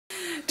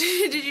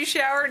Did you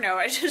shower? No,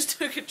 I just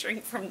took a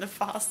drink from the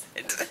faucet.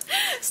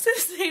 It's the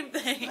same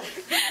thing.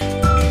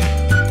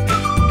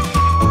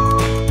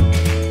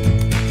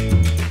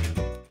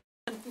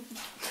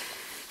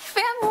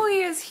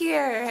 Family is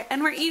here,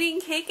 and we're eating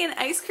cake and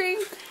ice cream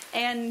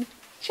and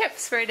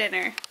chips for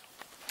dinner.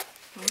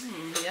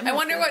 I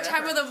wonder what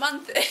time of the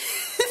month it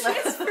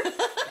is.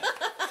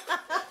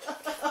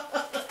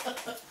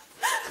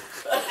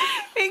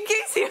 In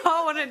case you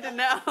all wanted to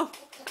know.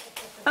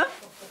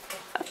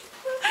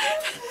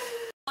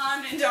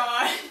 On and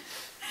on.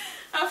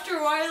 After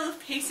a while of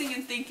pacing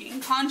and thinking,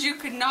 Kanju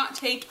could not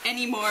take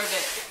any more of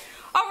it.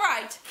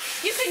 Alright,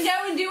 you can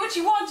go and do what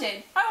you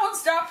wanted. I won't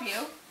stop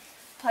you.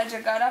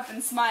 Pleasure got up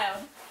and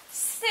smiled.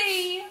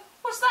 See,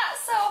 was that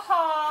so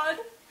hard?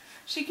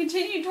 She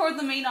continued toward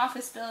the main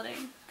office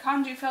building.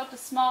 Kanju felt a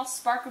small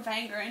spark of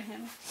anger in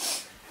him.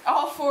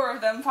 All four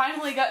of them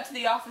finally got to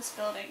the office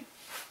building.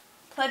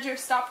 Pledger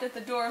stopped at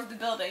the door of the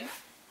building.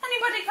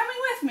 Anybody coming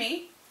with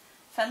me?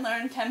 Fendler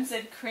and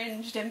Temsid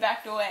cringed and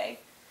backed away.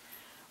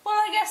 Well,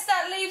 I guess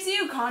that leaves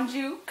you,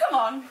 Kanju. Come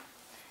on.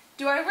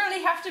 Do I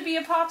really have to be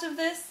a part of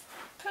this?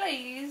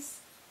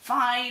 Please.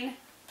 Fine.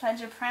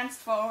 Pledger pranced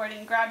forward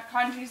and grabbed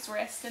Kanju's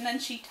wrist, and then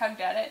she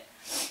tugged at it.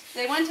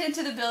 They went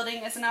into the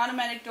building as an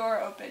automatic door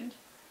opened.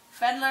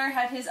 Fendler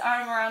had his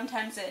arm around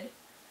Temsid.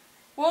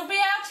 We'll be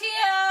out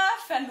here!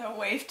 Fendler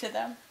waved to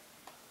them.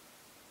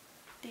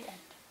 The end.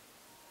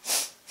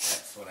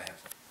 That's what I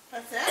have.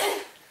 That's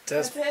it?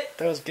 That's it?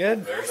 That was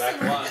good. There's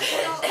Act 1.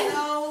 I don't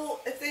know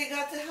if they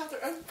got to have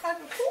their own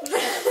private pool.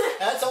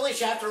 That's only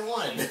chapter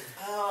 1.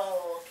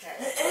 Oh,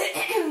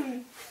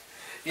 okay.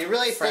 You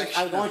really think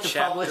I'm going to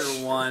publish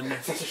chapter 1?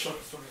 such a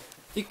short story?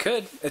 You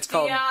could. It's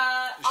called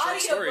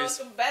short stories.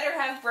 Audiobook better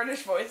have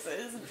British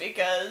voices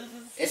because...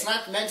 It's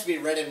not meant to be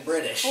read in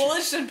British. Well,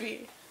 it should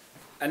be.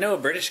 I know a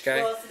British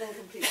guy. Well, it's an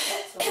incomplete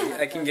text, so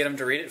I can get him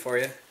to read it for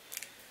you.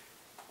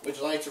 Would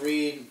you like to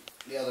read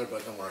the other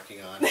book I'm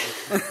working on?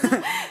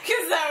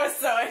 Because that was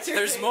so interesting.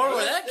 There's more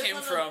where that This came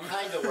one from. would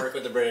kind of work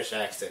with the British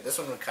accent. This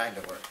one would kind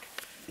of work.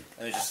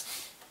 Let me just...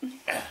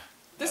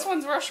 This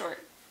one's real short,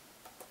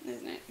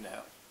 isn't it?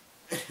 No.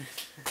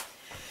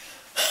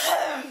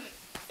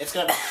 It's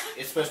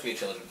supposed to be a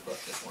children's book,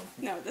 this one.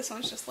 No, this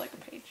one's just like a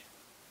page.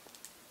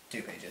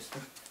 2 pages.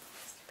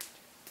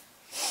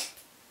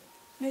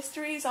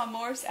 Mysteries on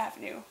Morris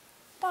Avenue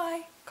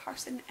by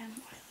Carson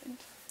M. Wyland.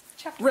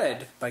 Chapter Read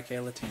 5. by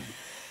Kayla Team.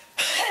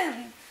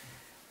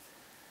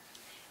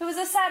 It was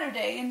a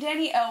Saturday, and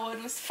Danny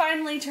Elwood was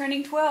finally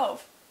turning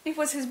 12. It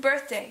was his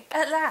birthday,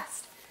 at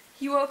last.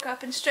 He woke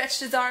up and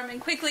stretched his arm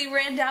and quickly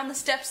ran down the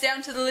steps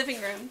down to the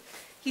living room.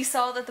 He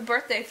saw that the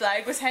birthday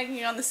flag was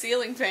hanging on the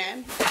ceiling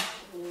fan.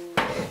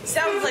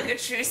 Sounds like a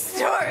true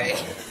story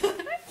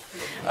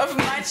of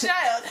my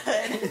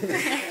childhood.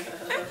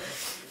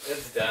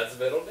 It's Dad's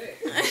middle name.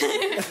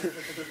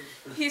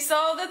 He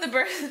saw that the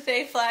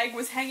birthday flag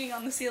was hanging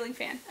on the ceiling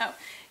fan. Oh,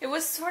 it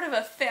was sort of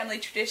a family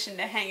tradition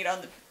to hang it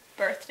on the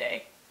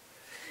birthday.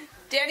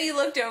 Danny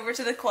looked over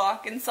to the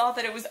clock and saw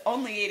that it was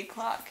only 8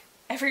 o'clock.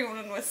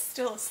 Everyone was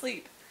still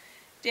asleep.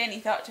 Danny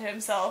thought to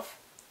himself,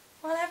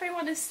 while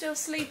everyone is still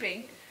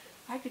sleeping,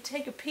 I could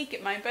take a peek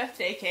at my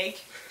birthday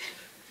cake.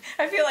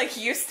 I feel like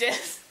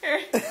Eustace.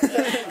 I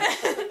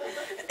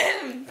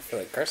feel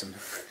like Carson.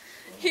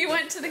 He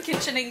went to the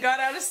kitchen and got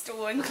out a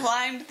stool and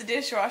climbed the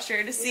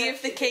dishwasher to see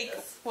if the cake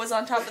was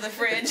on top of the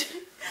fridge.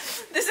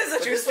 This is a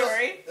true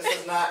story.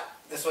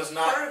 This was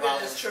not. part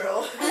of it is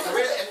true.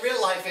 In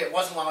real life, it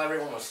wasn't while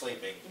everyone was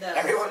sleeping. No.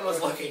 Everyone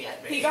was looking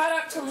at me. He got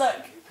up to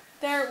look.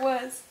 There it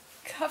was,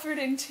 covered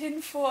in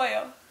tin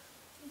foil.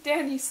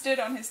 Danny stood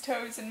on his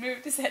toes and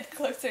moved his head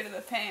closer to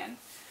the pan.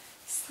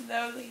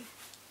 Slowly,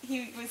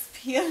 he was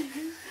peeling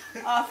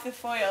off the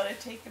foil to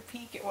take a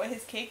peek at what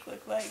his cake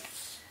looked like.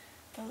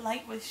 The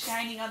light was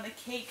shining on the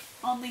cake,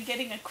 only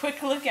getting a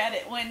quick look at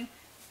it when...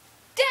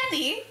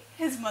 Danny!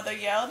 His mother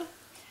yelled.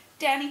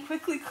 Danny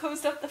quickly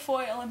closed up the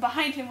foil, and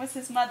behind him was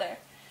his mother.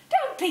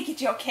 Don't peek at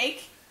your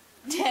cake,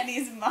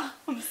 Danny's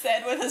mom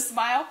said with a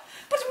smile.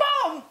 But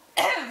Mom!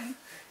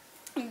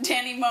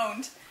 Danny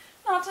moaned.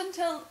 Not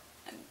until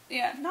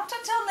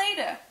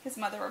later, his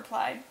mother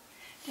replied.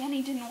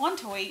 Danny didn't want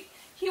to wait.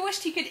 He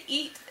wished he could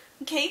eat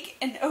cake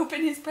and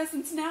open his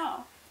presents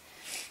now.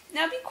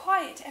 Now be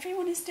quiet.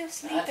 Everyone is still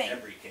sleeping. That's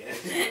every kid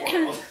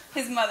in the world.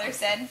 His mother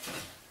said.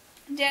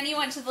 Danny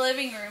went to the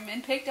living room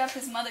and picked up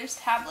his mother's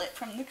tablet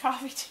from the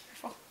coffee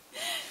table.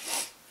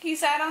 He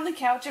sat on the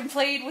couch and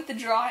played with the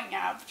drawing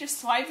app,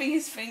 just swiping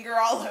his finger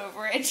all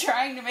over it,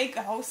 trying to make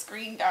the whole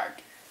screen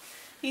dark.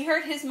 He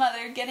heard his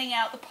mother getting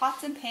out the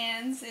pots and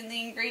pans and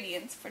the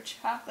ingredients for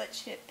chocolate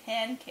chip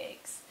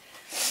pancakes.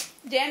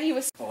 Danny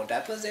was... Oh,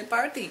 that was a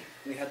party.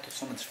 We had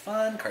so much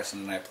fun.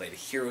 Carson and I played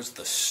Heroes of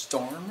the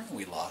Storm.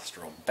 We lost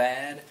real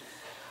bad.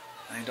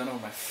 I don't know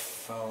where my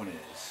phone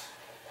is.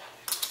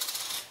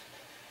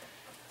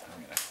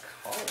 I'm going to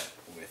call it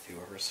with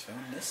whoever's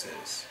phone this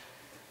is.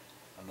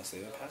 Unless they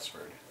have a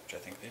password, which I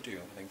think they do.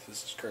 I think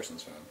this is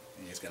Carson's phone,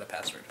 and he's got a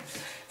password.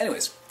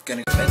 Anyways,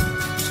 gonna go to bed.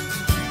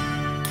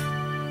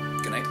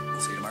 Good night.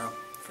 We'll see you tomorrow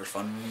for for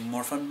fun,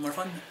 more fun, more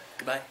fun.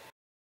 Goodbye.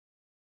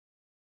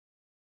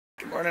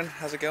 Good morning,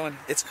 how's it going?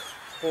 It's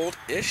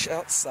cold-ish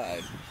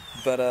outside,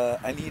 but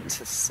I need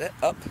to set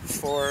up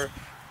for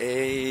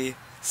a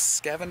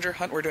scavenger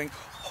hunt we're doing.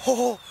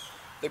 Oh,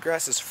 the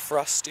grass is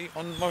frosty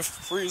on my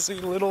freezy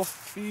little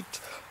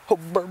feet. Oh,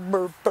 burr,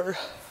 burr, burr.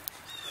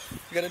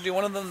 We gotta do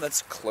one of them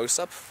that's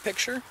close-up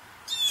picture.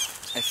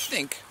 I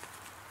think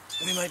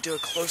we might do a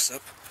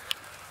close-up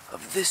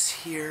of this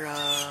here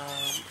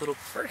little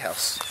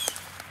birdhouse.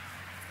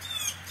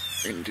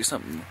 We're gonna do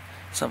something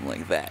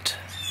like that.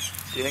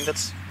 Do you think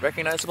that's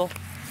recognizable?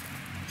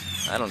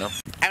 I don't know.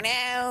 Oh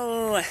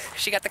no!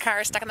 She got the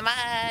car stuck in the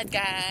mud,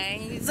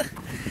 guys!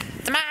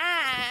 The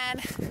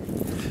mud!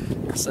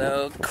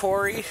 So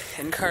Corey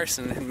and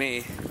Carson and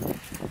me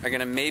are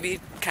gonna maybe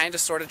kind of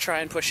sort of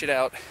try and push it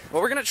out.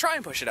 Well, we're gonna try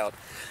and push it out.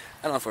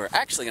 I don't know if we're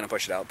actually gonna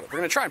push it out, but we're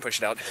gonna try and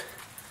push it out.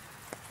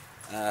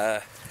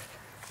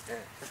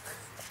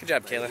 Good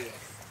job, Kayla.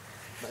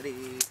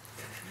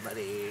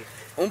 Muddy.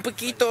 Un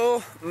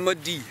poquito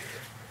muddy.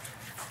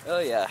 Oh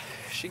yeah,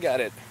 she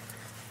got it.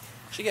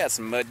 She got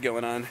some mud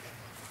going on.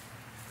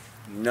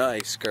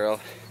 Nice, girl.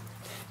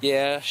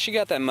 Yeah, she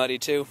got that muddy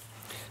too.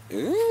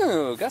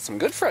 Ooh, got some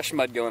good fresh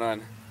mud going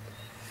on.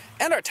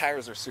 And our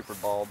tires are super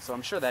bald, so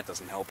I'm sure that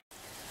doesn't help.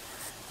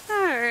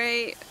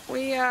 Alright,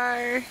 we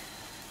are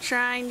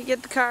trying to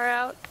get the car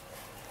out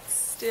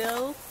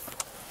still.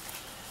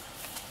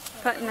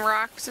 Putting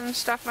rocks and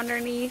stuff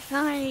underneath.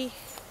 I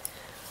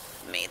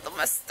made the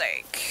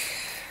mistake.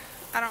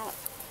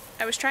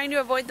 I was trying to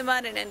avoid the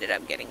mud and ended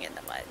up getting in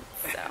the mud,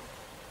 so.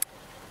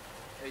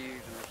 Are you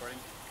even recording?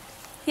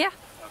 Yeah.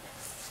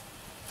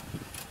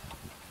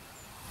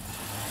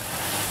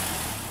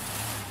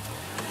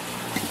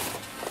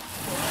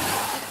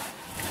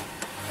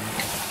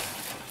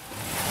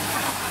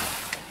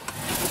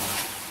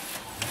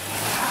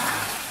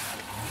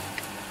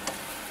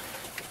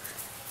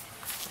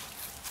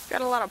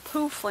 Got a lot of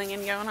poo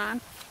flinging going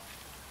on.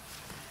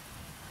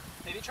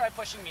 Maybe try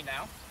pushing me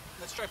now.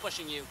 Let's try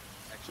pushing you,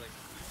 actually.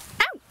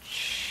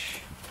 Ouch!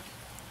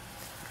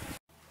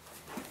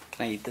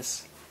 Can I eat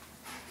this?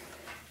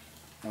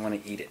 I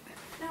want to eat it.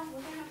 No,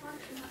 we're gonna have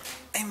lunch.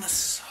 I'm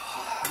so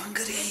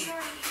hungry.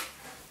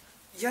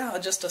 Yeah,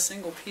 just a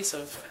single piece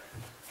of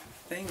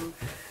thing.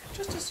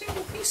 Just a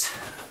single piece.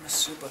 I'm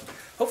super.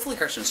 Hopefully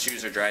Carson's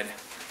shoes are dried.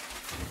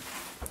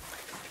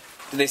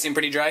 Do they seem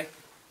pretty dry?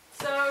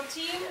 So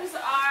teams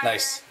are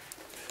Nice.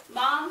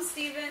 Mom,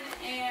 Steven,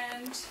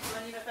 and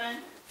Lenny the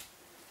Pen.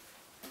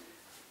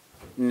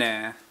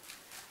 Nah.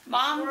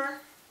 Mom,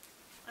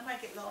 I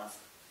might get lost.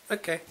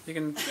 Okay, you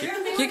can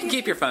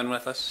keep your fun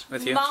with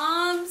you.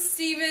 Mom,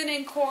 Steven,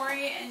 and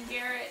Corey, and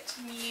Garrett,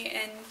 me,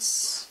 and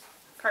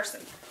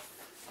Carson.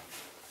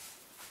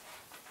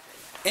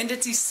 And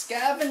it's a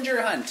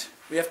scavenger hunt.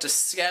 We have to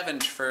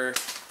scavenge for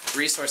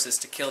resources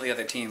to kill the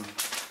other team.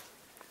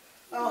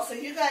 Oh, so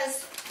you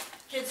guys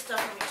hid stuff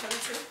from each other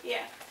too?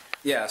 Yeah.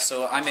 Yeah,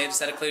 so I made a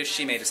set of clues,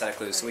 she made a set of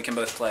clues, so we can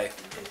both play.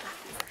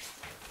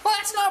 Well,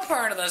 that's not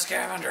part of the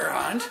scavenger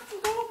hunt.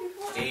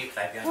 Steve,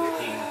 I'd be on your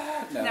team.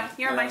 No,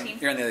 you're on my team.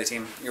 You're on the other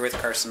team. You're with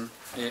Carson.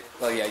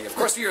 Well, yeah, of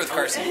course you're with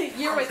Carson.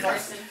 You're with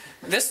Carson.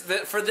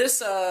 For this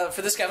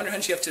scavenger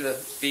hunt, you have to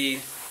be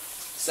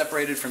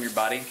separated from your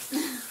body.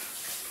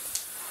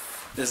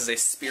 This is a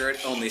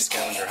spirit-only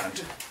scavenger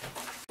hunt.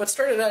 What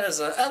started out as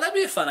a, oh, that'd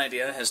be a fun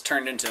idea, has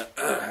turned into,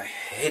 I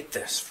hate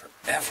this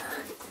forever.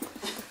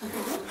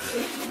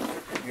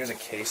 Here's a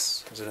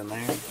case. Is it in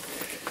there?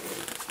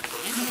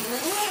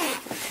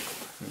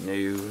 No,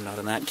 not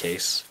in that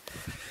case.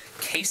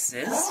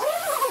 Cases?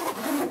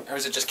 Or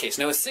is it just case?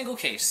 No, a single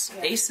case.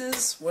 Yeah.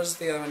 Aces was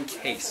the other one,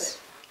 case.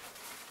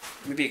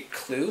 Maybe a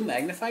clue?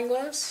 Magnifying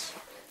glass?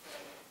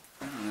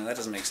 I don't know, that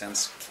doesn't make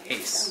sense.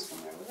 Case.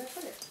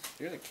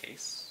 Here's a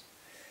case.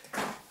 I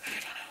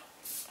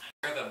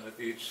don't know. Them with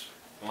each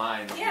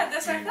line. Yeah,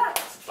 that's what I thought.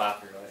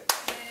 Slap your leg.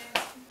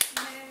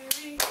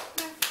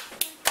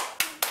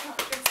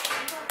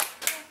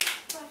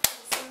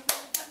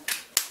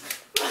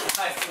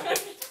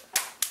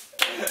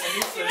 And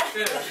you said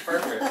finish,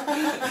 perfect.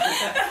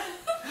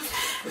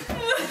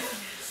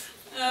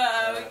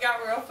 We got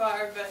real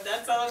far, but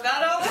that's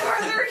not all the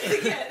farther we're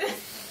gonna get.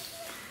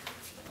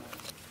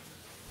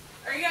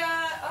 Are you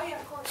oh yeah,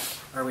 of course.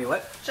 Are we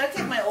what? Should I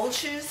take my old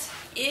shoes?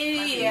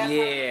 Yeah.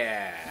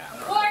 Yeah.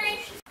 Corey.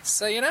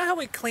 So you know how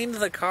we cleaned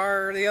the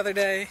car the other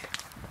day?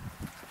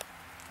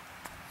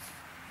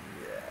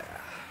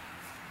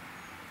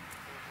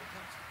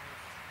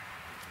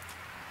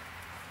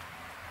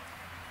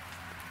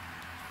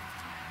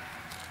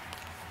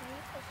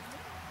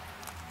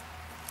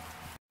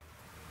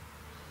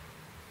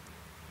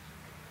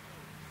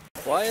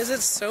 Why is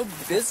it so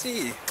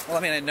busy? Well, I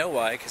mean, I know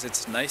why, because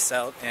it's nice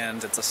out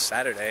and it's a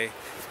Saturday,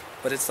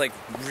 but it's like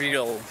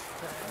real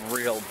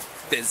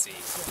busy.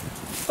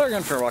 So we're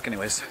going for a walk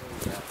anyways.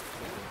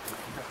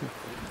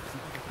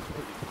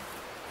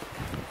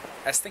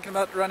 I was thinking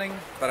about running,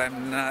 but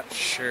I'm not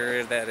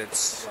sure that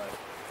it's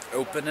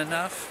open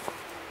enough,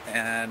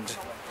 and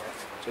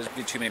there's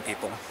be too many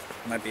people.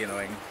 Might be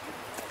annoying.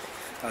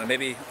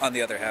 Maybe on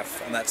the other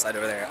half, on that side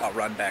over there, I'll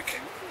run back.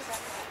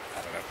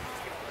 I don't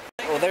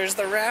know. Well, there's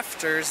the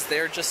rafters.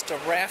 They're just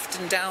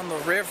rafting down the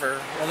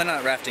river. Well, they're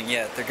not rafting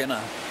yet. They're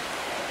gonna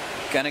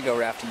go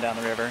rafting down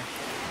the river.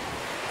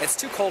 It's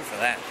too cold for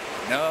that.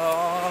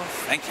 No,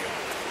 thank you.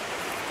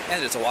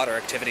 And it's a water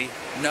activity.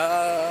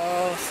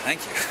 No,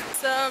 thank you.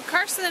 So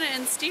Carson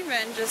and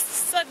Steven just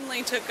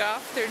suddenly took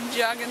off. They're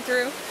jogging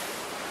through.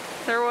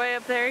 They're way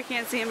up there. You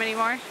can't see them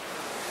anymore.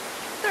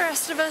 The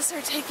rest of us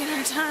are taking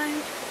our time.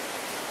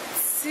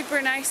 It's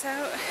super nice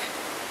out.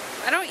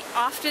 I don't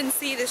often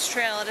see this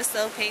trail at a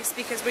slow pace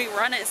because we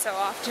run it so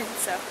often,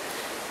 so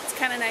it's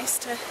kind of nice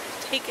to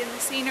take in the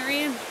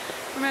scenery and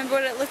remember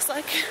what it looks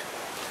like.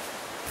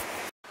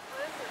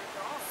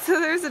 So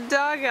there's a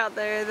dog out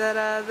there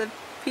that the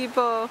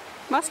people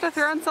must have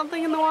thrown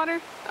something in the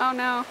water. Oh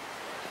no.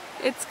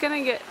 It's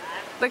gonna get...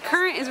 The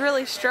current is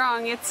really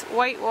strong. It's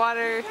white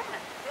water.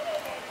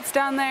 It's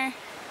down there.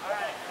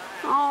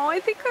 Oh, I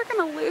think they're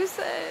gonna lose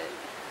it.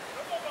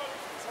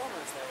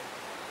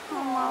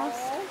 Almost.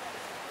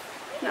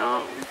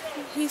 No.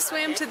 He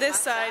swam to this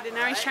side and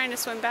now he's trying to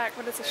swim back,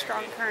 but it's a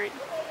strong current.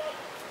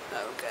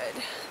 Oh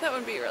good. That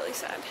would be really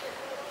sad.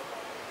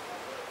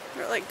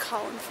 They're like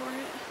calling for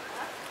it.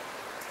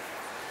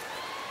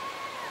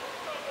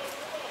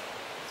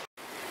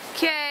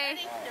 Okay,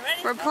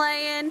 we're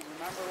playing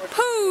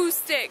poo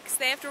sticks.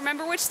 They have to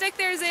remember which stick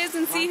theirs is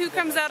and see who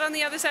comes out on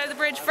the other side of the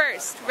bridge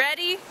first.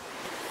 Ready?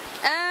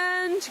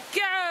 And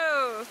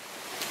go!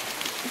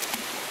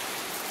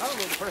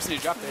 Probably the person who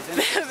dropped theirs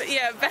in.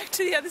 Yeah, back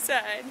to the other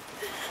side.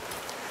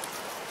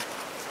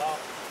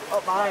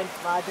 Oh, mine.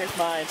 There's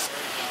mine.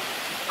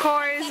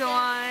 Corey's the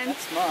one.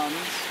 That's Mom's.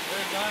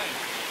 Where's mine?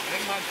 I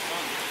think mine's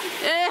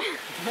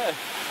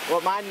fun.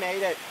 Well, mine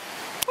made it.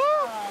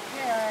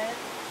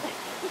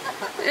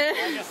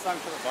 I just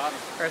sunk to the bottom.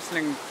 Carson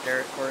and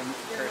Garrett,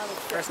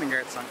 Carson and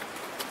Garrett sunk.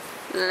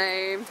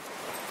 Lame.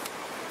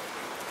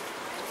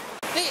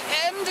 The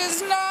end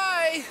is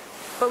nigh!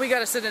 But we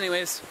gotta sit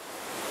anyways.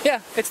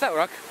 Yeah, it's that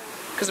rock.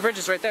 Because the bridge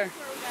is right there.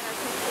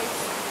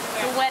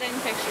 The wedding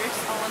pictures.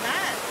 Oh, and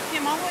that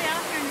came all the way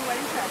out here in your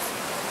wedding dress.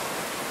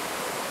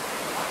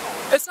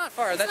 It's not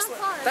far. That's not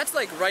far. That's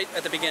like right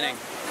at the beginning.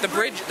 The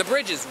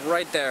bridge is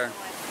right there.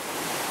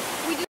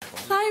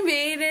 I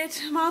made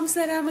it. Mom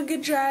said I'm a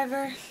good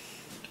driver.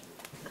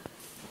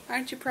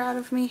 Aren't you proud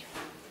of me?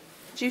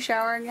 Did you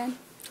shower again?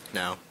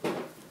 No.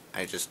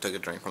 I just took a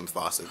drink from the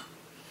faucet.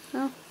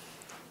 No.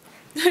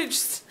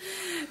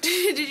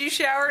 Did you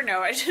shower?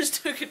 No, I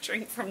just took a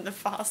drink from the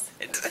faucet.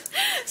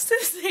 It's the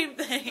same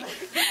thing.